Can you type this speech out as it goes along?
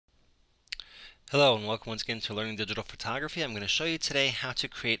Hello and welcome once again to Learning Digital Photography. I'm going to show you today how to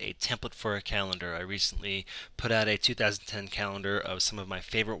create a template for a calendar. I recently put out a 2010 calendar of some of my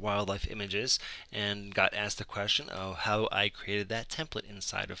favorite wildlife images and got asked the question of how I created that template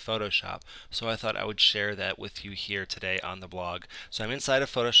inside of Photoshop. So I thought I would share that with you here today on the blog. So I'm inside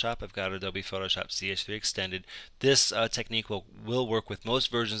of Photoshop. I've got Adobe Photoshop CS3 Extended. This technique will work with most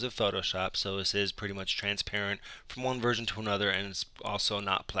versions of Photoshop, so this is pretty much transparent from one version to another, and it's also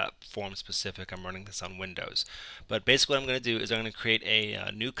not platform specific. I'm running this on Windows. But basically what I'm going to do is I'm going to create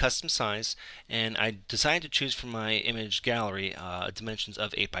a new custom size, and I decided to choose from my image gallery dimensions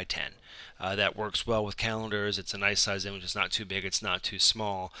of 8 by 10. That works well with calendars. It's a nice size image. It's not too big. It's not too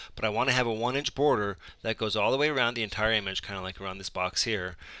small. But I want to have a 1-inch border that goes all the way around the entire image, kind of like around this box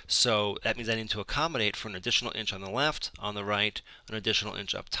here. So that means I need to accommodate for an additional inch on the left, on the right, an additional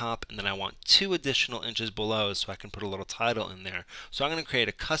inch up top, and then I want 2 additional inches below so I can put a little title in there. So I'm going to create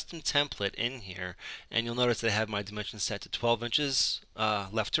a custom template in here, and you'll notice that I have my dimensions set to 12 inches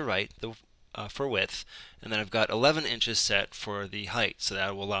left to right for width, and then I've got 11 inches set for the height, so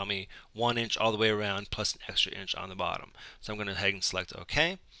that will allow me 1 inch all the way around plus an extra inch on the bottom. So I'm going to head and select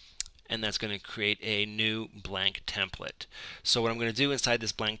OK, and that's going to create a new blank template. So what I'm going to do inside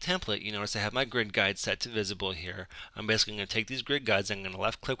this blank template, you notice I have my grid guide set to visible here. I'm basically going to take these grid guides, I'm going to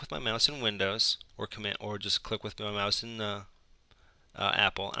left click with my mouse in Windows, or command, or just click with my mouse in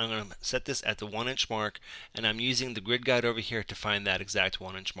Apple. I'm going to set this at the 1-inch mark, and I'm using the grid guide over here to find that exact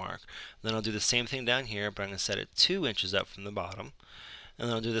 1-inch mark. Then I'll do the same thing down here, but I'm going to set it 2 inches up from the bottom. And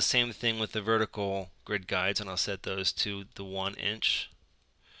then I'll do the same thing with the vertical grid guides, and I'll set those to the 1 inch,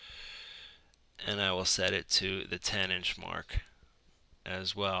 and I will set it to the 10-inch mark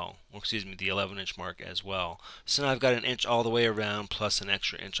as well, or excuse me, the 11-inch mark as well. So now I've got an inch all the way around plus an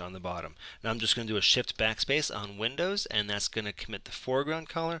extra inch on the bottom. Now I'm just going to do a shift backspace on Windows, and that's going to commit the foreground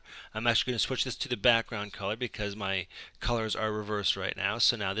color. I'm actually going to switch this to the background color because my colors are reversed right now.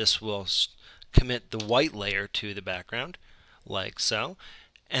 So now this will commit the white layer to the background like so.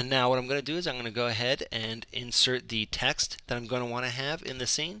 And now what I'm going to do is I'm going to go ahead and insert the text that I'm going to want to have in the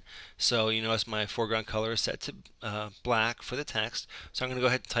scene. So you notice my foreground color is set to black for the text. So I'm going to go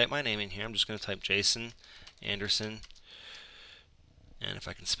ahead and type my name in here. I'm just going to type Jason Anderson. And if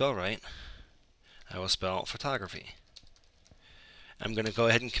I can spell right, I will spell photography. I'm going to go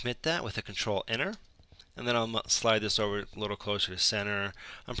ahead and commit that with a Control Enter. And then I'll slide this over a little closer to center.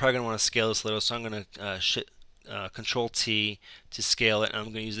 I'm probably going to want to scale this a little, so I'm going to Control T to scale it, and I'm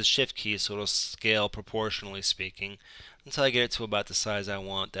going to use the Shift key so it'll scale proportionally speaking until I get it to about the size I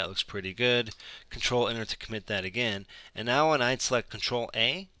want. That looks pretty good. Control Enter to commit that again. And now when I select Control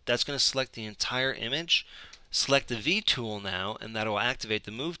A, that's going to select the entire image. Select the V tool now, and that will activate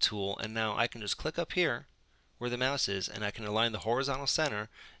the Move tool, and now I can just click up here where the mouse is, and I can align the horizontal center,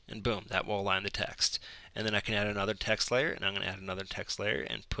 and boom, that will align the text. And then I can add another text layer, and I'm going to add another text layer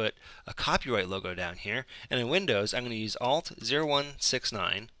and put a copyright logo down here. And in Windows, I'm going to use Alt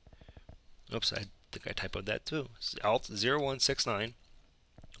 0169. Oops, I think I typoed that too. Alt 0169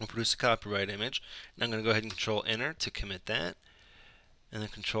 will produce a copyright image. And I'm going to go ahead and Control Enter to commit that. And then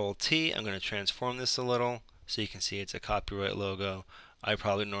Control T, I'm going to transform this a little so you can see it's a copyright logo. I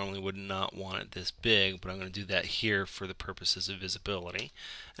probably normally would not want it this big, but I'm going to do that here for the purposes of visibility.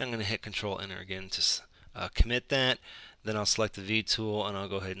 And I'm going to hit Control Enter again to commit that. Then I'll select the V tool and I'll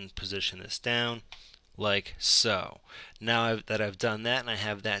go ahead and position this down like so. Now that I've done that and I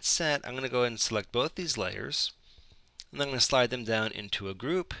have that set, I'm going to go ahead and select both these layers, and then I'm going to slide them down into a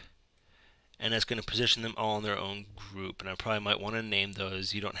group, and that's going to position them all in their own group. And I probably might want to name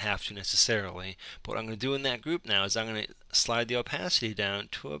those. You don't have to necessarily. But what I'm going to do in that group now is I'm going to slide the opacity down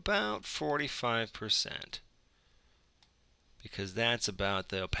to about 45%, because that's about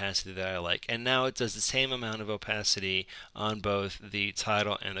the opacity that I like. And now it does the same amount of opacity on both the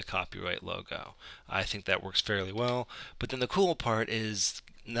title and the copyright logo. I think that works fairly well. But then the cool part is,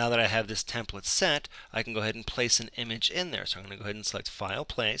 now that I have this template set, I can go ahead and place an image in there. So I'm going to go ahead and select File,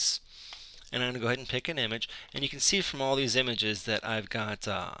 Place, and I'm going to go ahead and pick an image, and you can see from all these images that I've got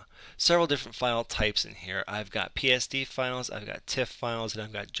several different file types in here. I've got PSD files, I've got TIFF files, and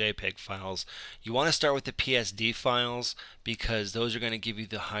I've got JPEG files. You want to start with the PSD files because those are going to give you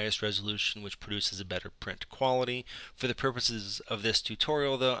the highest resolution, which produces a better print quality. For the purposes of this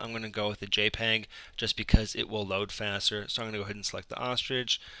tutorial though, I'm going to go with the JPEG just because it will load faster. So I'm going to go ahead and select the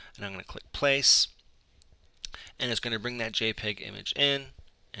ostrich, and I'm going to click place, and it's going to bring that JPEG image in.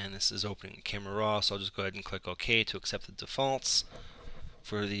 And this is opening camera raw, so I'll just go ahead and click OK to accept the defaults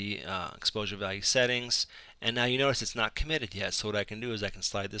for the exposure value settings. And now you notice it's not committed yet, so what I can do is I can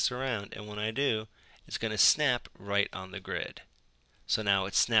slide this around, and when I do, it's going to snap right on the grid. So now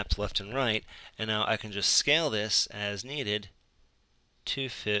it's snapped left and right, and now I can just scale this as needed to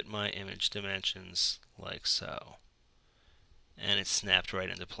fit my image dimensions like so. And it's snapped right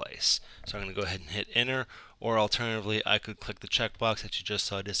into place. So I'm going to go ahead and hit enter, or alternatively I could click the checkbox that you just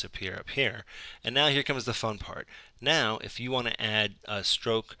saw disappear up here. And now here comes the fun part. Now if you want to add a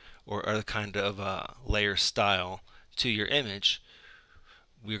stroke or other kind of layer style to your image,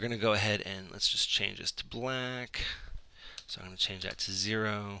 we're going to go ahead and let's just change this to black. So I'm going to change that to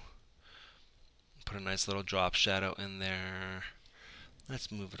 0. Put a nice little drop shadow in there. Let's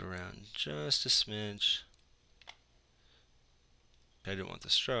move it around just a smidge. I didn't want the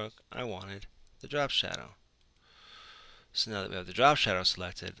stroke, I wanted the drop shadow. So now that we have the drop shadow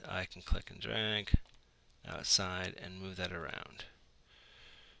selected, I can click and drag outside and move that around.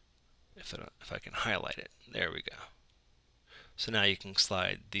 If I can highlight it, there we go. So now you can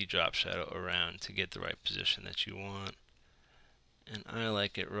slide the drop shadow around to get the right position that you want. And I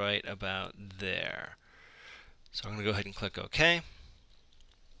like it right about there. So I'm going to go ahead and click OK.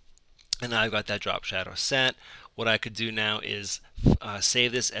 And now I've got that drop shadow set. What I could do now is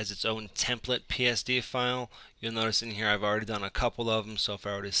save this as its own template PSD file. You'll notice in here I've already done a couple of them, so if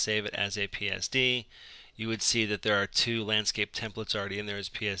I were to save it as a PSD, you would see that there are 2 landscape templates already in there as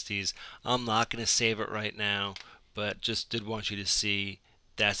PSDs. I'm not going to save it right now, but just did want you to see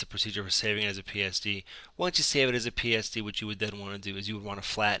that's the procedure for saving it as a PSD. Once you save it as a PSD, what you would then want to do is you would want to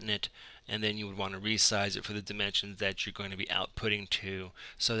flatten it, and then you would want to resize it for the dimensions that you're going to be outputting to,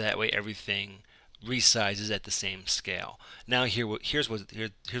 so that way everything resizes at the same scale. Now here's what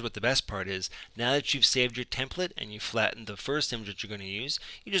the best part is. Now that you've saved your template and you flattened the first image that you're going to use,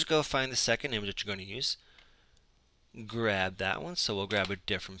 you just go find the second image that you're going to use, grab that one. So we'll grab a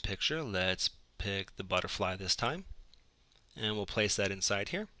different picture. Let's pick the butterfly this time, and we'll place that inside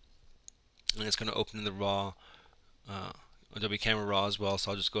here, and it's going to open in the raw Adobe Camera Raw as well. So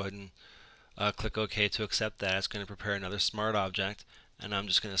I'll just go ahead and click OK to accept that. It's going to prepare another smart object, and I'm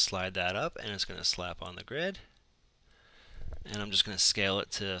just going to slide that up, and it's going to slap on the grid, and I'm just going to scale it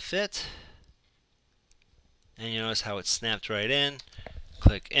to fit, and you notice how it snapped right in.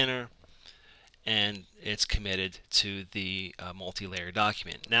 Click enter, and it's committed to the multi-layer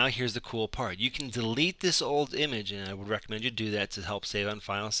document. Now here's the cool part. You can delete this old image, and I would recommend you do that to help save on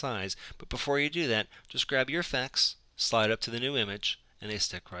file size. But before you do that, just grab your effects, slide up to the new image, and they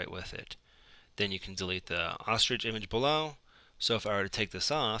stick right with it. Then you can delete the ostrich image below. So if I were to take this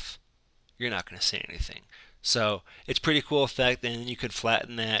off, you're not going to see anything. So it's pretty cool effect, and then you could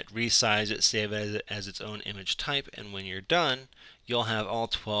flatten that, resize it, save it as its own image type, and when you're done, you'll have all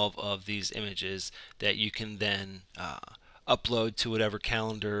 12 of these images that you can then upload to whatever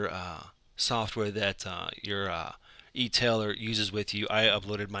calendar software that your e-tailer uses with you. I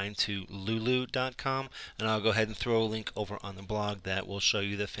uploaded mine to lulu.com, and I'll go ahead and throw a link over on the blog that will show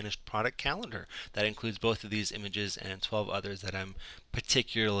you the finished product calendar. That includes both of these images and 12 others that I'm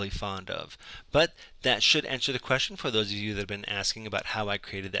particularly fond of. But that should answer the question for those of you that have been asking about how I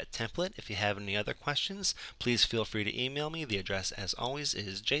created that template. If you have any other questions, please feel free to email me. The address, as always,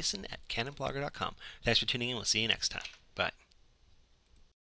 is jason@canonblogger.com. Thanks for tuning in. We'll see you next time. Bye.